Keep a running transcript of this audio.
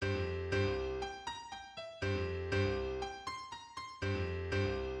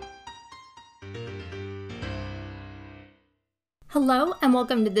Hello, and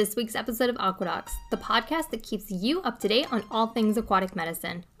welcome to this week's episode of Aquadocs, the podcast that keeps you up to date on all things aquatic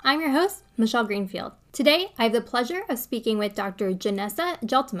medicine. I'm your host, Michelle Greenfield. Today, I have the pleasure of speaking with Dr. Janessa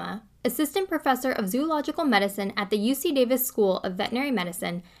Jeltema, Assistant Professor of Zoological Medicine at the UC Davis School of Veterinary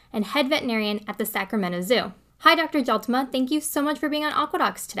Medicine and Head Veterinarian at the Sacramento Zoo. Hi, Dr. Jeltema. Thank you so much for being on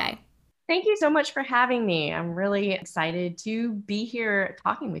Aquadocs today. Thank you so much for having me. I'm really excited to be here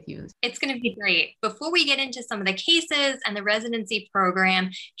talking with you. It's going to be great. Before we get into some of the cases and the residency program,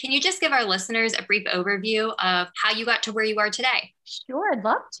 can you just give our listeners a brief overview of how you got to where you are today? Sure, I'd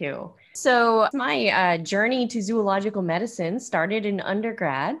love to. So my journey to zoological medicine started in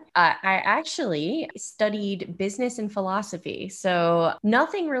undergrad. I actually studied business and philosophy. So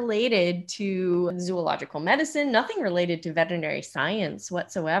nothing related to zoological medicine, nothing related to veterinary science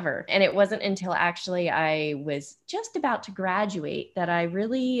whatsoever. And it wasn't until actually I was just about to graduate that I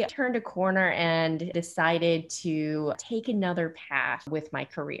really turned a corner and decided to take another path with my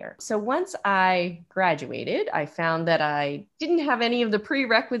career. So once I graduated, I found that I didn't have any of the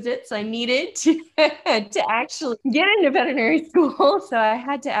prerequisites I needed to actually get into veterinary school. So I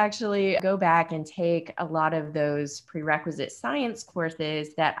had to actually go back and take a lot of those prerequisite science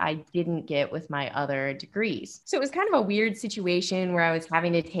courses that I didn't get with my other degrees. So it was kind of a weird situation where I was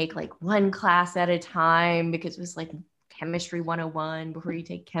having to take like one class at a time because it was like chemistry 101 before you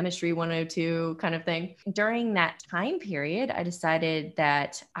take chemistry 102 kind of thing. During that time period, I decided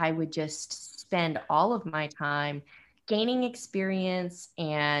that I would just spend all of my time gaining experience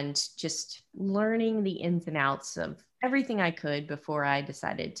and just learning the ins and outs of everything I could before I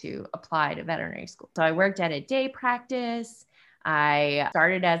decided to apply to veterinary school. So I worked at a day practice. I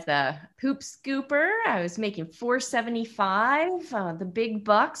started as a poop scooper. I was making $4.75, the big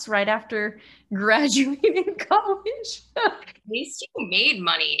bucks right after graduating college. At least you made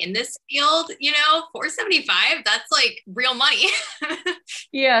money in this field, $4.75, that's like real money.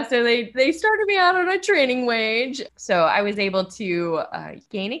 Yeah, so they started me out on a training wage. So I was able to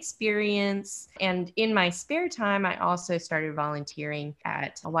gain experience. And in my spare time, I also started volunteering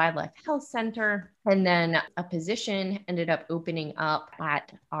at a wildlife health center. And then a position ended up opening up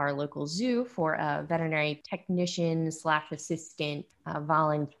at our local zoo for a veterinary technician / assistant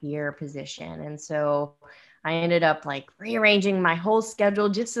volunteer position. And so I ended up like rearranging my whole schedule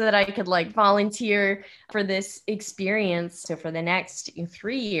just so that I could like volunteer for this experience. So for the next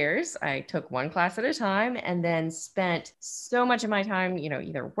 3 years, I took one class at a time and then spent so much of my time,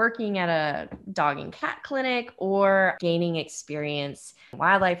 either working at a dog and cat clinic or gaining experience in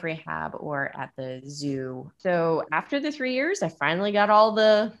wildlife rehab or at the zoo. So after the 3 years, I finally got all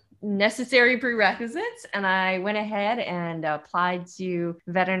the necessary prerequisites and I went ahead and applied to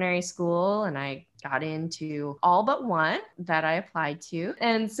veterinary school, and I got into all but one that I applied to.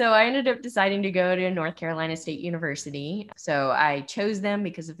 And so I ended up deciding to go to North Carolina State University. So I chose them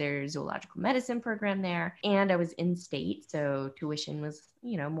because of their zoological medicine program there. And I was in state, so tuition was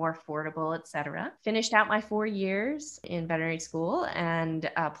more affordable, etc. Finished out my 4 years in veterinary school and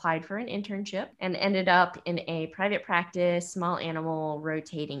applied for an internship and ended up in a private practice, small animal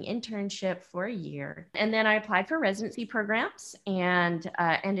rotating internship for a year. And then I applied for residency programs and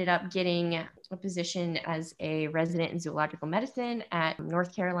ended up getting a position as a resident in zoological medicine at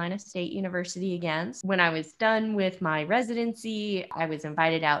North Carolina State University again. When I was done with my residency, I was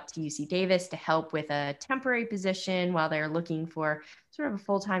invited out to UC Davis to help with a temporary position while they're looking for sort of a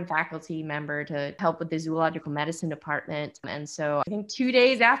full-time faculty member to help with the zoological medicine department. And so I think 2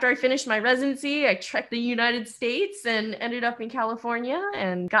 days after I finished my residency, I trekked the United States and ended up in California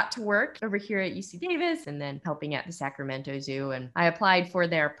and got to work over here at UC Davis and then helping at the Sacramento Zoo. And I applied for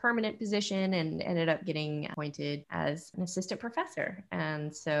their permanent position and ended up getting appointed as an assistant professor.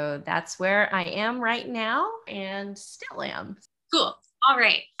 And so that's where I am right now and still am. Cool. All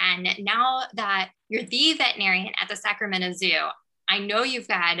right. And now that you're the veterinarian at the Sacramento Zoo, I know you've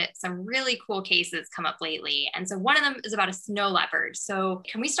had some really cool cases come up lately. And so one of them is about a snow leopard. So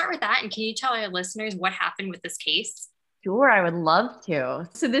can we start with that? And can you tell our listeners what happened with this case? Sure, I would love to.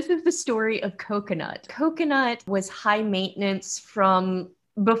 So this is the story of Coconut. Coconut was high maintenance from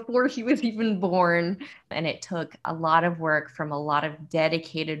before he was even born. And it took a lot of work from a lot of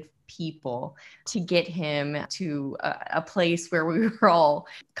dedicated people to get him to a place where we were all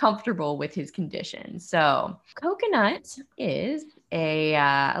comfortable with his condition. So Coconut is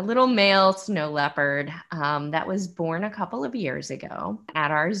a little male snow leopard that was born a couple of years ago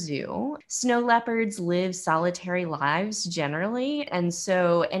at our zoo. Snow leopards live solitary lives generally. And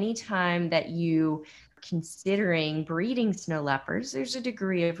so anytime that you considering breeding snow leopards, there's a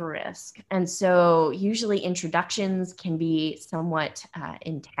degree of risk. And so usually introductions can be somewhat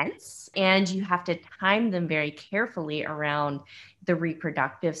intense, and you have to time them very carefully around the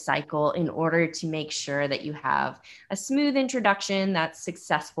reproductive cycle in order to make sure that you have a smooth introduction that's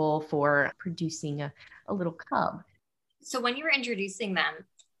successful for producing a little cub. So when you were introducing them,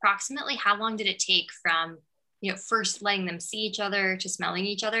 approximately how long did it take from, first letting them see each other to smelling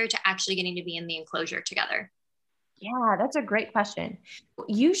each other to actually getting to be in the enclosure together? Yeah, that's a great question.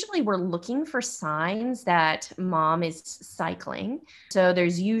 Usually we're looking for signs that mom is cycling. So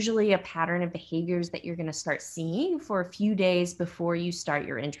there's usually a pattern of behaviors that you're going to start seeing for a few days before you start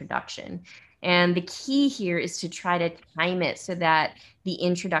your introduction. And the key here is to try to time it so that the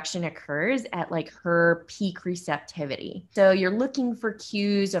introduction occurs at like her peak receptivity. So you're looking for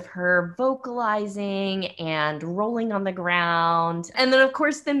cues of her vocalizing and rolling on the ground. And then, of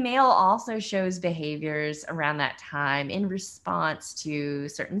course, the male also shows behaviors around that time in response to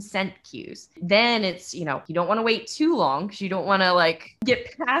certain scent cues. Then it's, you don't want to wait too long because you don't want to like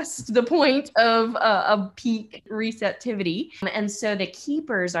get past the point of peak receptivity. And so the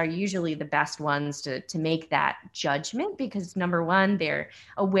keepers are usually the best ones to make that judgment because number one, they're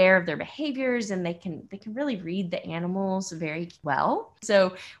aware of their behaviors and they can really read the animals very well.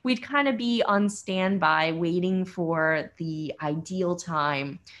 So we'd kind of be on standby waiting for the ideal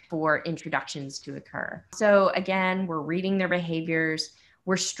time for introductions to occur. So again, we're reading their behaviors.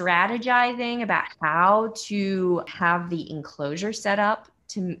 We're strategizing about how to have the enclosure set up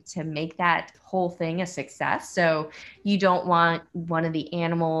to make that whole thing a success. So you don't want one of the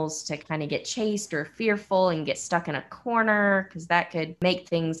animals to kind of get chased or fearful and get stuck in a corner because that could make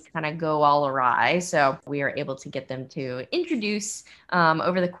things kind of go all awry. So we are able to get them to introduce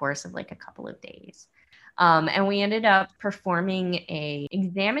over the course of like a couple of days. And we ended up performing a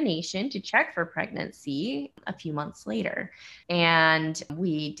examination to check for pregnancy a few months later. And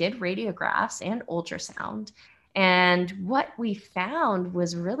we did radiographs and ultrasound. And what we found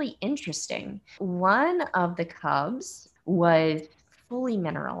was really interesting. One of the cubs was fully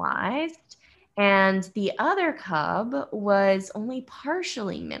mineralized, and the other cub was only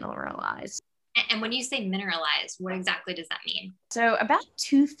partially mineralized. And when you say mineralized, what exactly does that mean? So about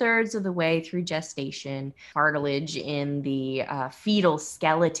 2/3 of the way through gestation, cartilage in the fetal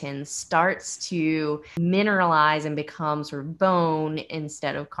skeleton starts to mineralize and become sort of bone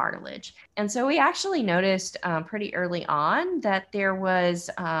instead of cartilage. And so we actually noticed pretty early on that there was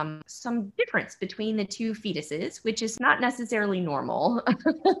some difference between the two fetuses, which is not necessarily normal.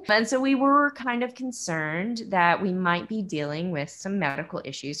 And so we were kind of concerned that we might be dealing with some medical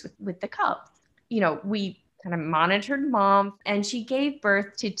issues with the cubs. We kind of monitored mom and she gave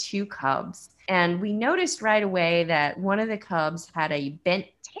birth to 2 cubs. And we noticed right away that one of the cubs had a bent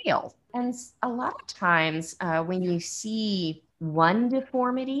tail. And a lot of times when you see one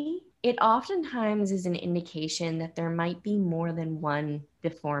deformity, it oftentimes is an indication that there might be more than one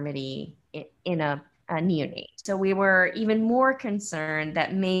deformity in a neonate. So we were even more concerned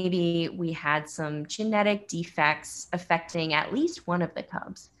that maybe we had some genetic defects affecting at least one of the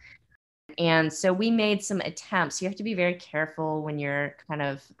cubs. And so we made some attempts. You have to be very careful when you're kind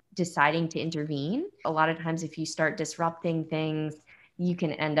of deciding to intervene. A lot of times, if you start disrupting things, you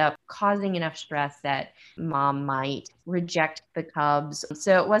can end up causing enough stress that mom might reject the cubs.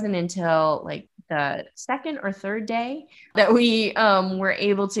 So it wasn't until like the second or third day that we were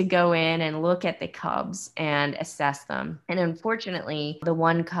able to go in and look at the cubs and assess them. And unfortunately, the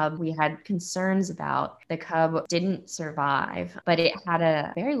one cub we had concerns about, the cub didn't survive, but it had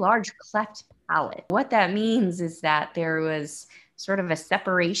a very large cleft palate. What that means is that there was sort of a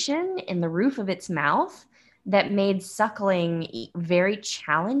separation in the roof of its mouth that made suckling very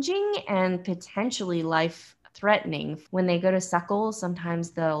challenging and potentially life-threatening. When they go to suckle,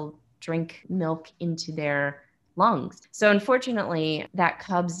 sometimes they'll drink milk into their lungs. So unfortunately, that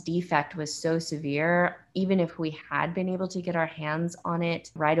cub's defect was so severe, even if we had been able to get our hands on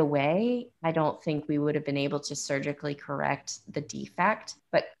it right away, I don't think we would have been able to surgically correct the defect.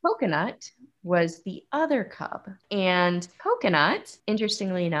 But Coconut was the other cub. And Coconut,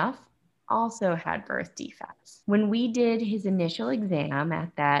 interestingly enough, also had birth defects. When we did his initial exam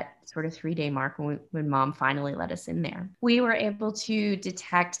at that sort of 3-day mark when mom finally let us in there, we were able to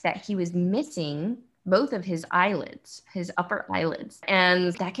detect that he was missing both of his eyelids, his upper eyelids,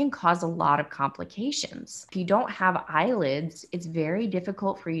 and that can cause a lot of complications. If you don't have eyelids, it's very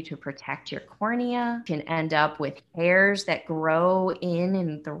difficult for you to protect your cornea. You can end up with hairs that grow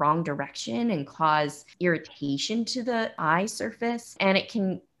in the wrong direction and cause irritation to the eye surface, and it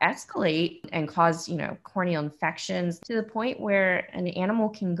can escalate and cause, corneal infections to the point where an animal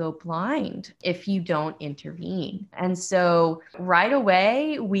can go blind if you don't intervene. And so right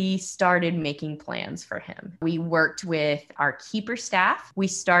away, we started making plans for him. We worked with our keeper staff. We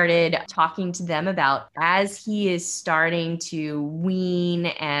started talking to them about as he is starting to wean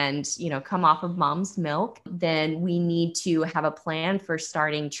and, come off of mom's milk, then we need to have a plan for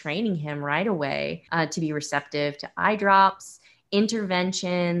starting training him right away to be receptive to eye drops,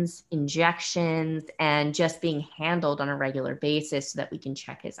 interventions, injections, and just being handled on a regular basis so that we can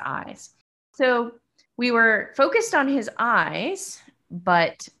check his eyes. So we were focused on his eyes,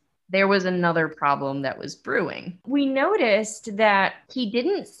 but there was another problem that was brewing. We noticed that he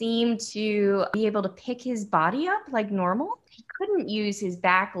didn't seem to be able to pick his body up like normal. He couldn't use his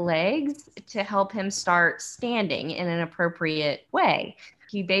back legs to help him start standing in an appropriate way.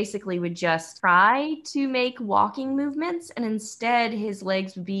 He basically would just try to make walking movements, and instead his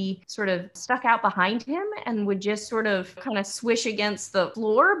legs would be sort of stuck out behind him and would just sort of kind of swish against the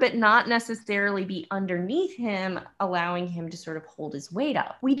floor, but not necessarily be underneath him, allowing him to sort of hold his weight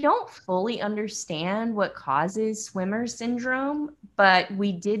up. We don't fully understand what causes swimmer syndrome, but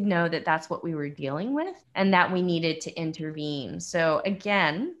we did know that that's what we were dealing with and that we needed to intervene. So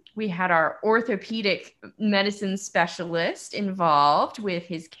again, we had our orthopedic medicine specialist involved with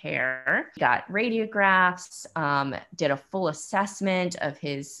his care. Got radiographs, did a full assessment of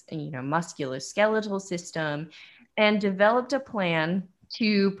his, musculoskeletal system, and developed a plan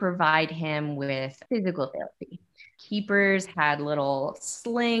to provide him with physical therapy. Keepers had little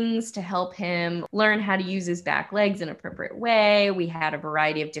slings to help him learn how to use his back legs in an appropriate way. We had a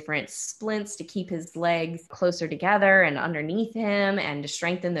variety of different splints to keep his legs closer together and underneath him and to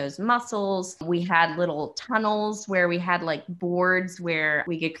strengthen those muscles. We had little tunnels where we had like boards where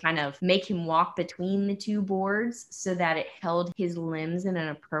we could kind of make him walk between the two boards so that it held his limbs in an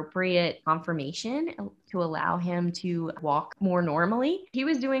appropriate conformation to allow him to walk more normally. He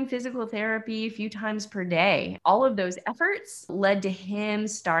was doing physical therapy a few times per day. All of those efforts led to him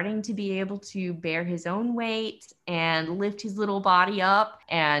starting to be able to bear his own weight and lift his little body up.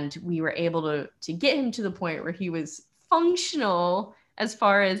 And we were able to get him to the point where he was functional as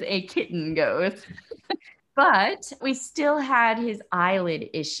far as a kitten goes. But we still had his eyelid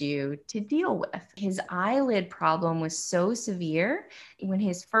issue to deal with. His eyelid problem was so severe. When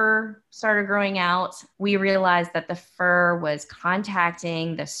his fur started growing out, we realized that the fur was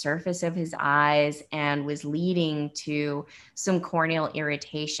contacting the surface of his eyes and was leading to some corneal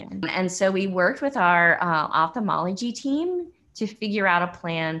irritation. And so we worked with our ophthalmology team to figure out a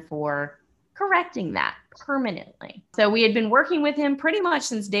plan for correcting that permanently. So we had been working with him pretty much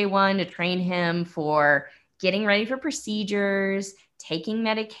since day one to train him for getting ready for procedures, taking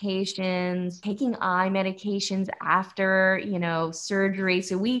medications, taking eye medications after, surgery.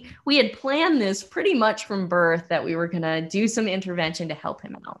 So we had planned this pretty much from birth that we were going to do some intervention to help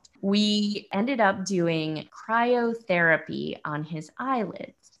him out. We ended up doing cryotherapy on his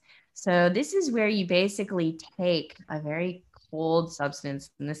eyelids. So this is where you basically take a very cold substance,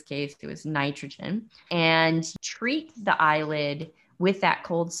 in this case, it was nitrogen, and treat the eyelid with that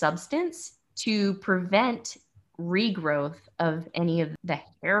cold substance to prevent regrowth of any of the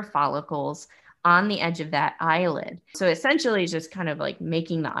hair follicles on the edge of that eyelid. So essentially it's just kind of like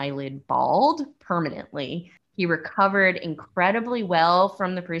making the eyelid bald permanently. He recovered incredibly well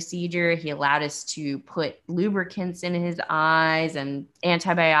from the procedure. He allowed us to put lubricants in his eyes and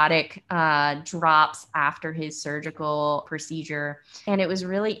antibiotic drops after his surgical procedure. And it was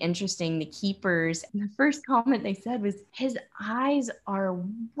really interesting. The keepers, the first comment they said was, his eyes are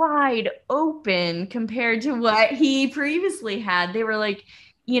wide open compared to what he previously had. They were like,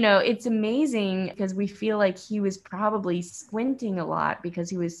 it's amazing because we feel like he was probably squinting a lot because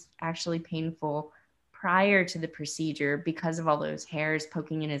he was actually painful prior to the procedure because of all those hairs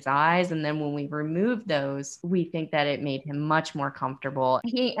poking in his eyes. And then when we removed those, we think that it made him much more comfortable.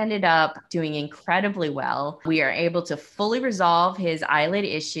 He ended up doing incredibly well. We are able to fully resolve his eyelid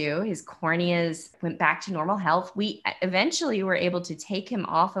issue. His corneas went back to normal health. We eventually were able to take him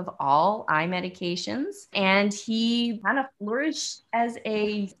off of all eye medications, and he kind of flourished as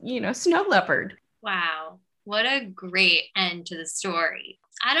a, snow leopard. Wow. What a great end to the story.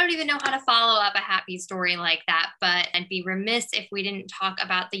 I don't even know how to follow up a happy story like that, but I'd be remiss if we didn't talk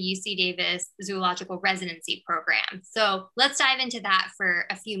about the UC Davis Zoological Residency Program. So let's dive into that for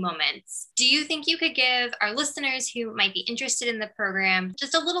a few moments. Do you think you could give our listeners who might be interested in the program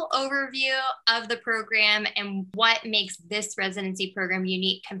just a little overview of the program and what makes this residency program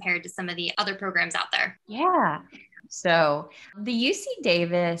unique compared to some of the other programs out there? Yeah. So the UC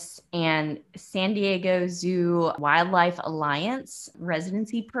Davis and San Diego Zoo Wildlife Alliance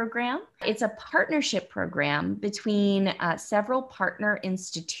residency program, it's a partnership program between several partner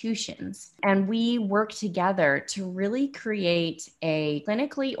institutions. And we work together to really create a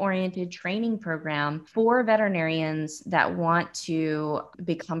clinically oriented training program for veterinarians that want to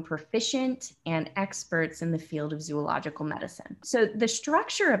become proficient and experts in the field of zoological medicine. So the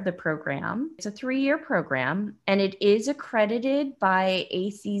structure of the program, it's a 3-year program, and it is accredited by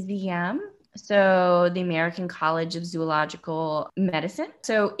ACZM, so the American College of Zoological Medicine.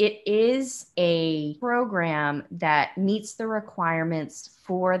 So it is a program that meets the requirements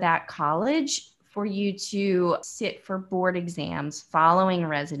for that college for you to sit for board exams following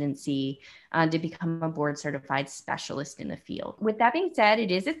residency to become a board certified specialist in the field. With that being said,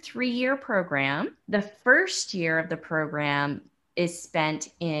 it is a 3-year program. The first year of the program is spent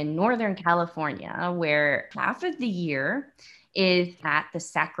in Northern California, where half of the year is at the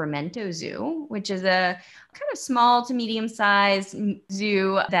Sacramento Zoo, which is a kind of small to medium-sized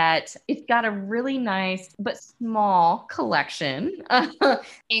zoo that it's got a really nice but small collection.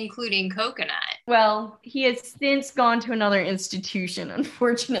 Including coconut. Well, he has since gone to another institution,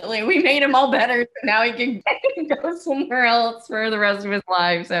 unfortunately. We made him all better, so now he can go somewhere else for the rest of his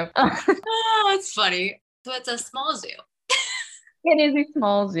life. So Oh, it's funny. So it's a small zoo. it is a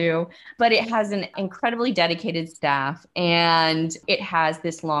small zoo, but it has an incredibly dedicated staff, and it has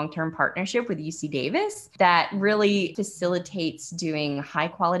this long-term partnership with UC Davis that really facilitates doing high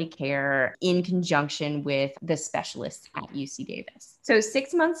quality care in conjunction with the specialists at UC Davis. So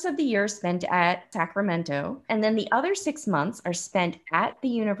 6 months of the year spent at Sacramento, and then the other 6 months are spent at the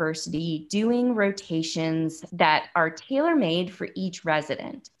university doing rotations that are tailor-made for each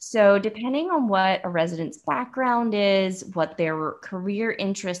resident. So depending on what a resident's background is, what their career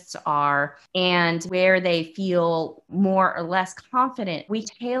interests are, and where they feel more or less confident, we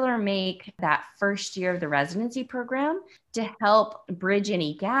tailor make that first year of the residency program to help bridge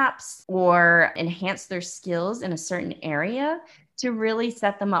any gaps or enhance their skills in a certain area to really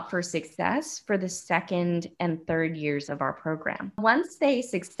set them up for success for the second and third years of our program. Once they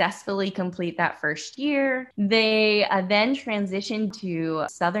successfully complete that first year, they then transition to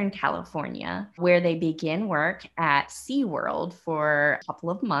Southern California, where they begin work at SeaWorld for a couple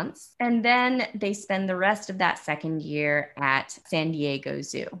of months. And then they spend the rest of that second year at San Diego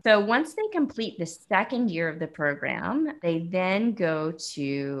Zoo. So once they complete the second year of the program, they then go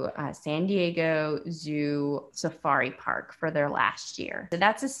to San Diego Zoo Safari Park for their last year. So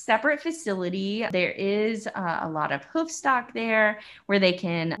that's a separate facility. There is a lot of hoof stock there where they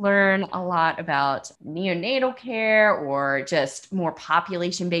can learn a lot about neonatal care or just more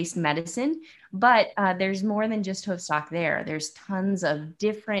population-based medicine. But there's more than just hoof stock there. There's tons of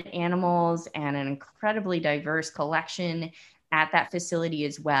different animals and an incredibly diverse collection at that facility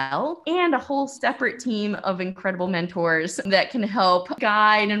as well, and a whole separate team of incredible mentors that can help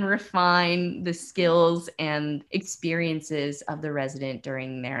guide and refine the skills and experiences of the resident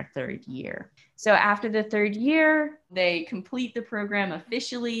during their third year. So after the third year, they complete the program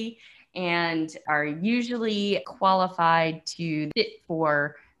officially and are usually qualified to sit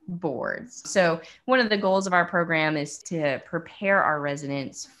for boards. So one of the goals of our program is to prepare our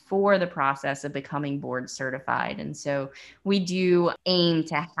residents for the process of becoming board certified. And so we do aim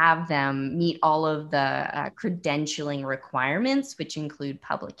to have them meet all of the credentialing requirements, which include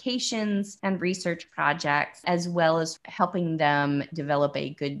publications and research projects, as well as helping them develop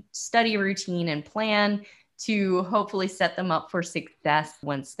a good study routine and plan to hopefully set them up for success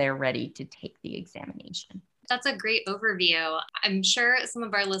once they're ready to take the examination. That's a great overview. I'm sure some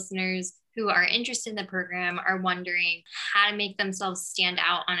of our listeners who are interested in the program are wondering how to make themselves stand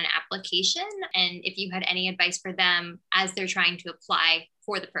out on an application, and if you had any advice for them as they're trying to apply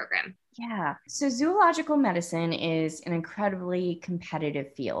for the program. Yeah. So zoological medicine is an incredibly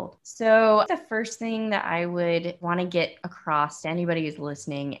competitive field. So the first thing that I would want to get across to anybody who's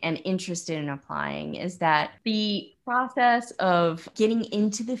listening and interested in applying is that the process of getting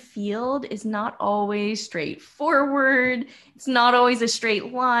into the field is not always straightforward. It's not always a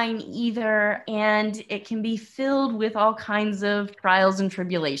straight line either. And it can be filled with all kinds of trials and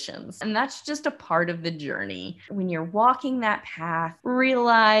tribulations. And that's just a part of the journey. When you're walking that path,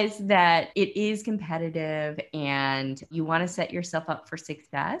 realize that it is competitive and you want to set yourself up for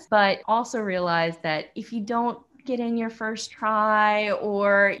success, but also realize that if you don't get in your first try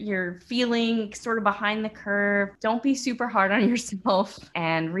or you're feeling sort of behind the curve, don't be super hard on yourself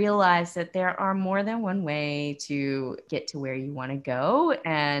and realize that there are more than one way to get to where you want to go,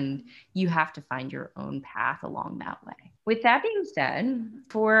 and you have to find your own path along that way. With that being said,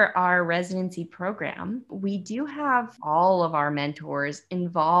 for our residency program, we do have all of our mentors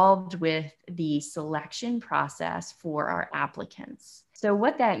involved with the selection process for our applicants. So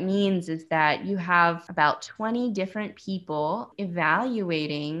what that means is that you have about 20 different people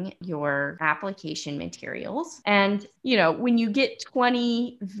evaluating your application materials. And, when you get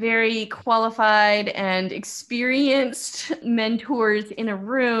 20 very qualified and experienced mentors in a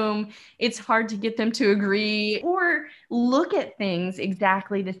room, it's hard to get them to agree or look at things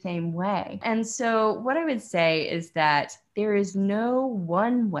exactly the same way. And so what I would say is that there is no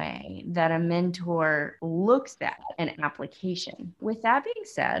one way that a mentor looks at an application. With that being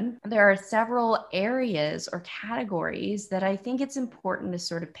said, there are several areas or categories that I think it's important to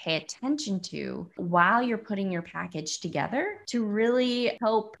sort of pay attention to while you're putting your package together to really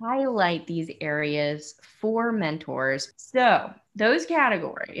help highlight these areas for mentors. So those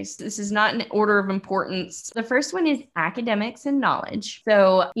categories, this is not in order of importance. The first one is academics and knowledge.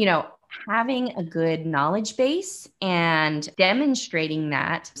 So, having a good knowledge base and demonstrating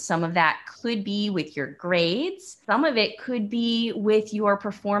that. Some of that could be with your grades. Some of it could be with your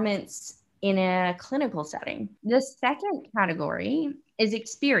performance in a clinical setting. The second category is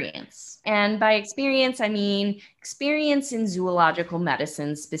experience. And by experience, I mean experience in zoological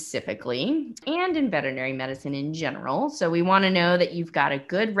medicine specifically and in veterinary medicine in general. So we want to know that you've got a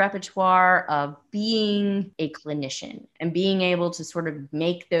good repertoire of being a clinician and being able to sort of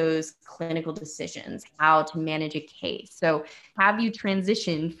make those clinical decisions, how to manage a case. So have you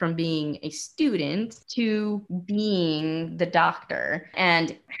transitioned from being a student to being the doctor?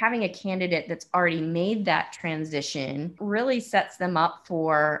 And having a candidate that's already made that transition really sets them up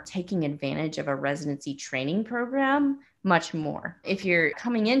for taking advantage of a residency training program much more. If you're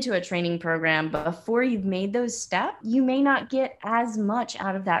coming into a training program before you've made those steps, you may not get as much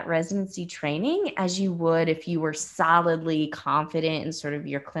out of that residency training as you would if you were solidly confident in sort of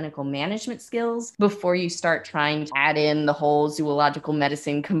your clinical management skills before you start trying to add in the whole zoological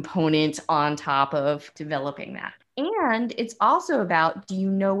medicine component on top of developing that. And it's also about, do you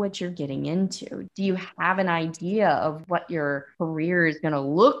know what you're getting into? Do you have an idea of what your career is going to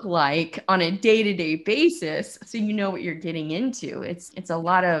look like on a day-to-day basis so you know what you're getting into? It's a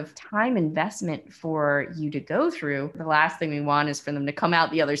lot of time investment for you to go through. The last thing we want is for them to come out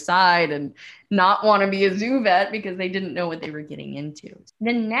the other side and not want to be a zoo vet because they didn't know what they were getting into.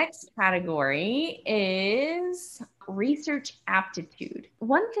 The next category is research aptitude.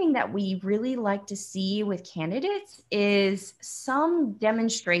 One thing that we really like to see with candidates is some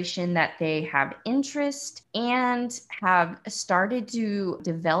demonstration that they have interest and have started to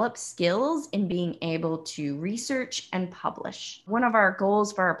develop skills in being able to research and publish. One of our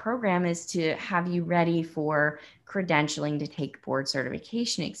goals for our program is to have you ready for credentialing to take board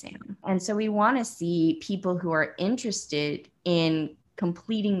certification exam. And so we want to see people who are interested in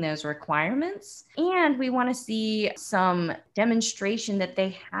completing those requirements. And we want to see some demonstration that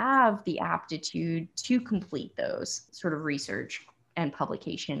they have the aptitude to complete those sort of research and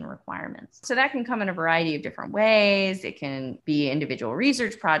publication requirements. So that can come in a variety of different ways. It can be individual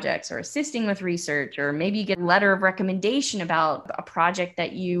research projects or assisting with research, or maybe you get a letter of recommendation about a project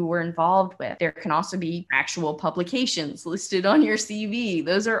that you were involved with. There can also be actual publications listed on your CV.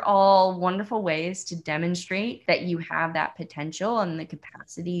 Those are all wonderful ways to demonstrate that you have that potential and the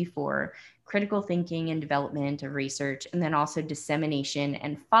capacity for critical thinking and development of research, and then also dissemination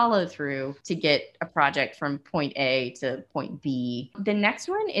and follow through to get a project from point A to point B. The next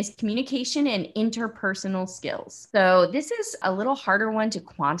one is communication and interpersonal skills. So this is a little harder one to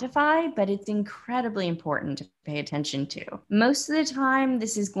quantify, but it's incredibly important to pay attention to. Most of the time,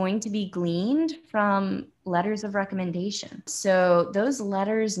 this is going to be gleaned from letters of recommendation. So those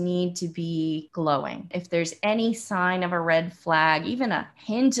letters need to be glowing. If there's any sign of a red flag, even a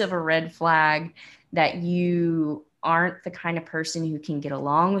hint of a red flag that you aren't the kind of person who can get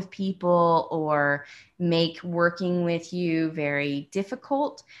along with people or make working with you very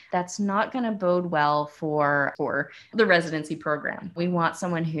difficult, that's not going to bode well for the residency program. We want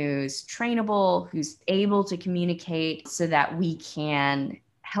someone who's trainable, who's able to communicate so that we can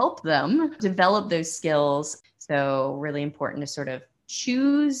help them develop those skills. So really important to sort of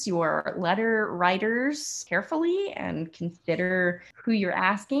choose your letter writers carefully and consider who you're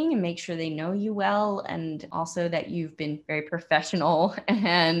asking and make sure they know you well, and also that you've been very professional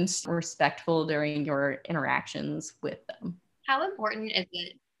and respectful during your interactions with them. How important is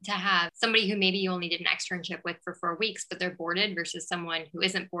it to have somebody who maybe you only did an externship with for 4 weeks, but they're boarded, versus someone who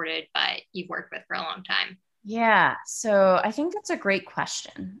isn't boarded, but you've worked with for a long time? Yeah, so I think that's a great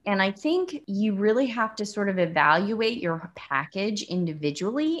question. And I think you really have to sort of evaluate your package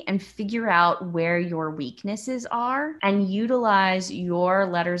individually and figure out where your weaknesses are and utilize your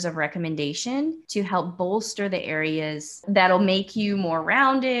letters of recommendation to help bolster the areas that'll make you more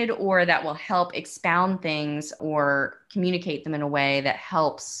rounded or that will help expound things or communicate them in a way that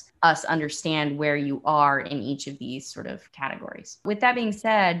helps us understand where you are in each of these sort of categories. With that being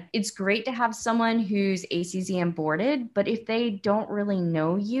said, it's great to have someone who's ACZM boarded, but if they don't really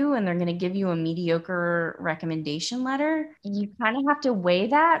know you and they're going to give you a mediocre recommendation letter, you kind of have to weigh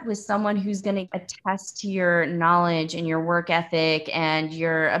that with someone who's going to attest to your knowledge and your work ethic and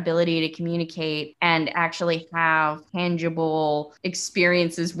your ability to communicate and actually have tangible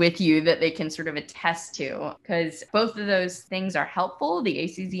experiences with you that they can sort of attest to. Because both of those things are helpful. The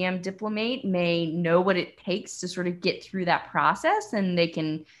ACZM diplomate may know what it takes to sort of get through that process, and they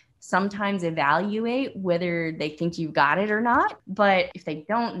can sometimes evaluate whether they think you got it or not. But if they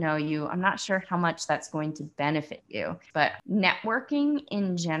don't know you, I'm not sure how much that's going to benefit you. But networking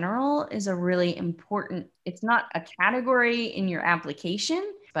in general is a really important, it's not a category in your application,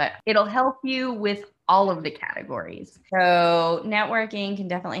 but it'll help you with all of the categories. So networking can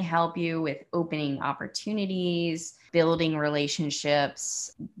definitely help you with opening opportunities, building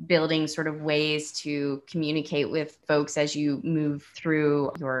relationships, building sort of ways to communicate with folks as you move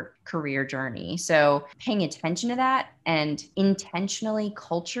through your career journey. So paying attention to that and intentionally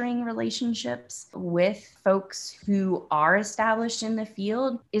culturing relationships with folks who are established in the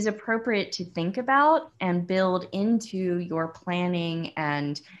field is appropriate to think about and build into your planning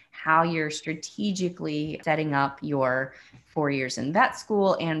and how you're strategically setting up your 4 years in vet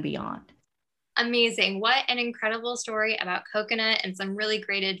school and beyond. Amazing. What an incredible story about coconut and some really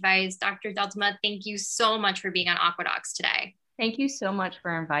great advice. Dr. Jaltema, thank you so much for being on Aquadocs today. Thank you so much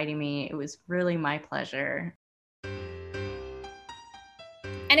for inviting me. It was really my pleasure.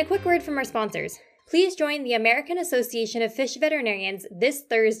 And a quick word from our sponsors. Please join the American Association of Fish Veterinarians this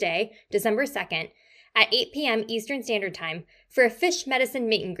Thursday, December 2nd, at 8 p.m. Eastern Standard Time for a fish medicine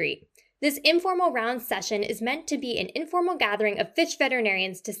meet and greet. This informal round session is meant to be an informal gathering of fish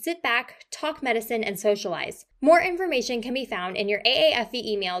veterinarians to sit back, talk medicine, and socialize. More information can be found in your AAFV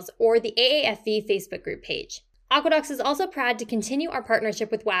emails or the AAFV Facebook group page. Aquadocs is also proud to continue our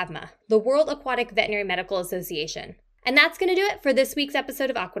partnership with WAVMA, the World Aquatic Veterinary Medical Association. And that's going to do it for this week's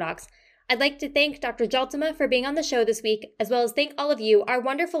episode of Aquadocs. I'd like to thank Dr. Jaltema for being on the show this week, as well as thank all of you, our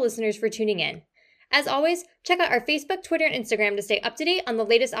wonderful listeners, for tuning in. As always, check out our Facebook, Twitter, and Instagram to stay up to date on the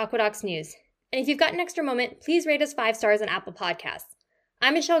latest Aquadocs news. And if you've got an extra moment, please rate us 5 stars on Apple Podcasts.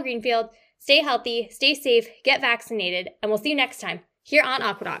 I'm Michelle Greenfield. Stay healthy, stay safe, get vaccinated, and we'll see you next time here on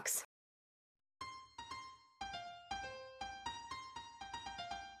Aquadocs.